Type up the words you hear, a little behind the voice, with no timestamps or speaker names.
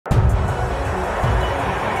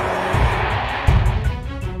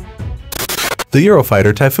The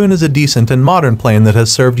Eurofighter Typhoon is a decent and modern plane that has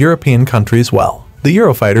served European countries well. The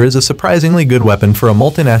Eurofighter is a surprisingly good weapon for a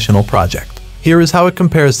multinational project. Here is how it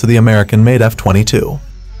compares to the American-made F-22.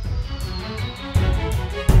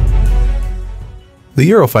 The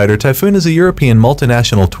Eurofighter Typhoon is a European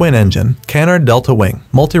multinational twin-engine, canard delta-wing,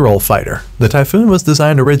 multi-role fighter. The Typhoon was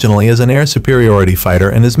designed originally as an air superiority fighter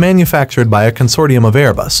and is manufactured by a consortium of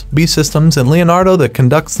Airbus, B Systems and Leonardo that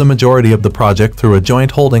conducts the majority of the project through a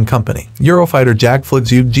joint holding company, Eurofighter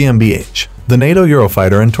Jagdflugzeug GmbH. The NATO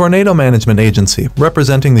Eurofighter and Tornado Management Agency,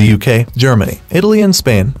 representing the UK, Germany, Italy and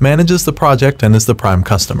Spain, manages the project and is the prime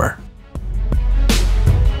customer.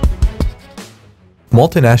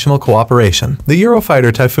 Multinational cooperation. The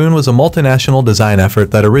Eurofighter Typhoon was a multinational design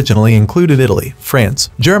effort that originally included Italy, France,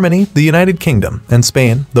 Germany, the United Kingdom, and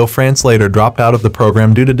Spain, though France later dropped out of the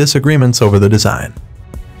program due to disagreements over the design.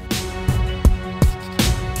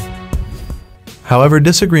 However,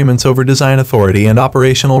 disagreements over design authority and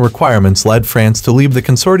operational requirements led France to leave the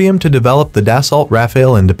consortium to develop the Dassault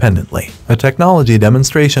Rafale independently, a technology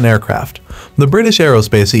demonstration aircraft. The British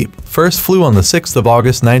Aerospace EP first flew on the 6th of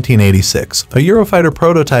August 1986. A Eurofighter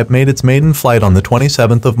prototype made its maiden flight on the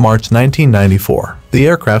 27th of March 1994. The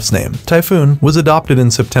aircraft's name, Typhoon, was adopted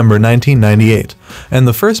in September 1998, and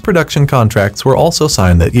the first production contracts were also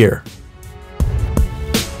signed that year.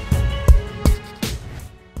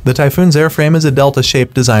 The Typhoon's airframe is a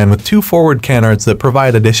delta-shaped design with two forward canards that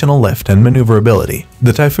provide additional lift and maneuverability.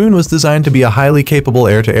 The Typhoon was designed to be a highly capable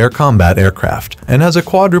air-to-air combat aircraft and has a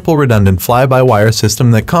quadruple redundant fly-by-wire system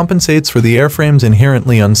that compensates for the airframe's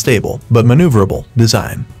inherently unstable, but maneuverable,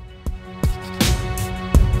 design.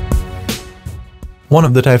 One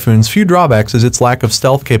of the Typhoon's few drawbacks is its lack of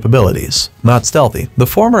stealth capabilities. Not stealthy, the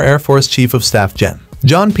former Air Force Chief of Staff Gen.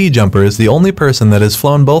 John P. Jumper is the only person that has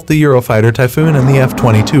flown both the Eurofighter Typhoon and the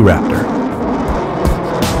F-22 Raptor.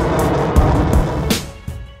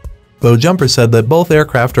 Though Jumper said that both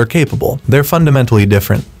aircraft are capable, they're fundamentally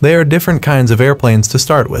different. They are different kinds of airplanes to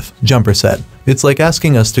start with, Jumper said. It's like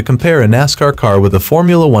asking us to compare a NASCAR car with a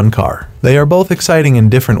Formula One car. They are both exciting in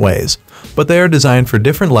different ways, but they are designed for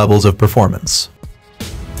different levels of performance.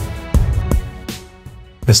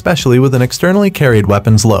 Especially with an externally carried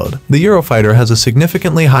weapons load, the Eurofighter has a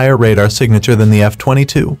significantly higher radar signature than the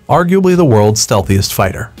F-22, arguably the world's stealthiest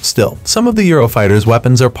fighter. Still, some of the Eurofighter's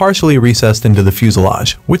weapons are partially recessed into the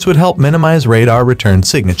fuselage, which would help minimize radar return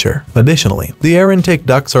signature. Additionally, the air intake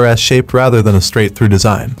ducts are S-shaped rather than a straight-through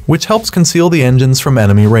design, which helps conceal the engines from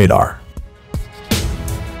enemy radar.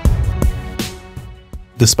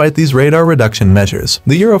 Despite these radar reduction measures,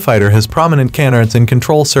 the Eurofighter has prominent canards and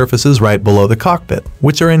control surfaces right below the cockpit,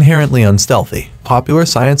 which are inherently unstealthy. Popular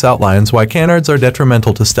science outlines why canards are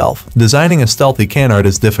detrimental to stealth. Designing a stealthy canard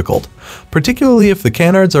is difficult, particularly if the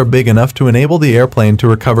canards are big enough to enable the airplane to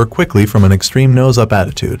recover quickly from an extreme nose-up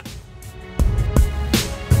attitude.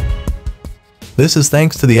 This is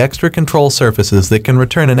thanks to the extra control surfaces that can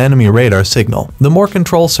return an enemy radar signal. The more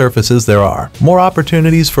control surfaces there are, more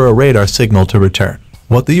opportunities for a radar signal to return.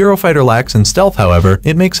 What the Eurofighter lacks in stealth, however,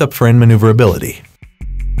 it makes up for in maneuverability.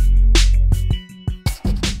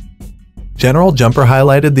 General Jumper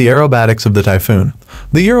highlighted the aerobatics of the Typhoon.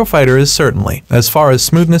 The Eurofighter is certainly, as far as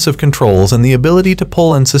smoothness of controls and the ability to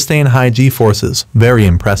pull and sustain high G-forces, very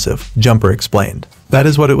impressive, Jumper explained. That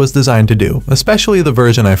is what it was designed to do, especially the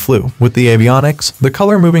version I flew, with the avionics, the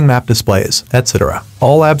color-moving map displays, etc.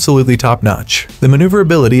 All absolutely top-notch. The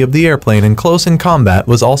maneuverability of the airplane in close-in combat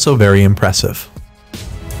was also very impressive.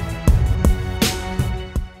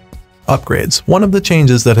 Upgrades. One of the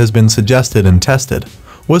changes that has been suggested and tested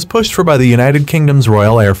was pushed for by the United Kingdom's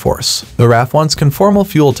Royal Air Force. The RAF wants conformal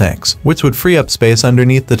fuel tanks, which would free up space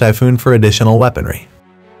underneath the Typhoon for additional weaponry.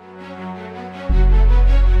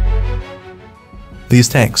 These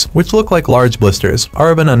tanks, which look like large blisters,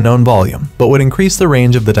 are of an unknown volume, but would increase the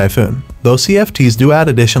range of the Typhoon. Though CFTs do add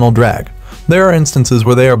additional drag, there are instances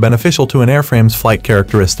where they are beneficial to an airframe's flight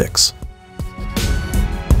characteristics.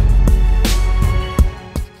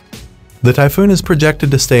 The Typhoon is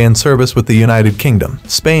projected to stay in service with the United Kingdom,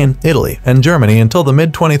 Spain, Italy, and Germany until the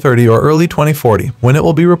mid-2030 or early 2040, when it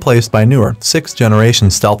will be replaced by newer,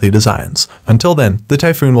 6th-generation stealthy designs. Until then, the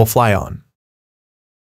Typhoon will fly on.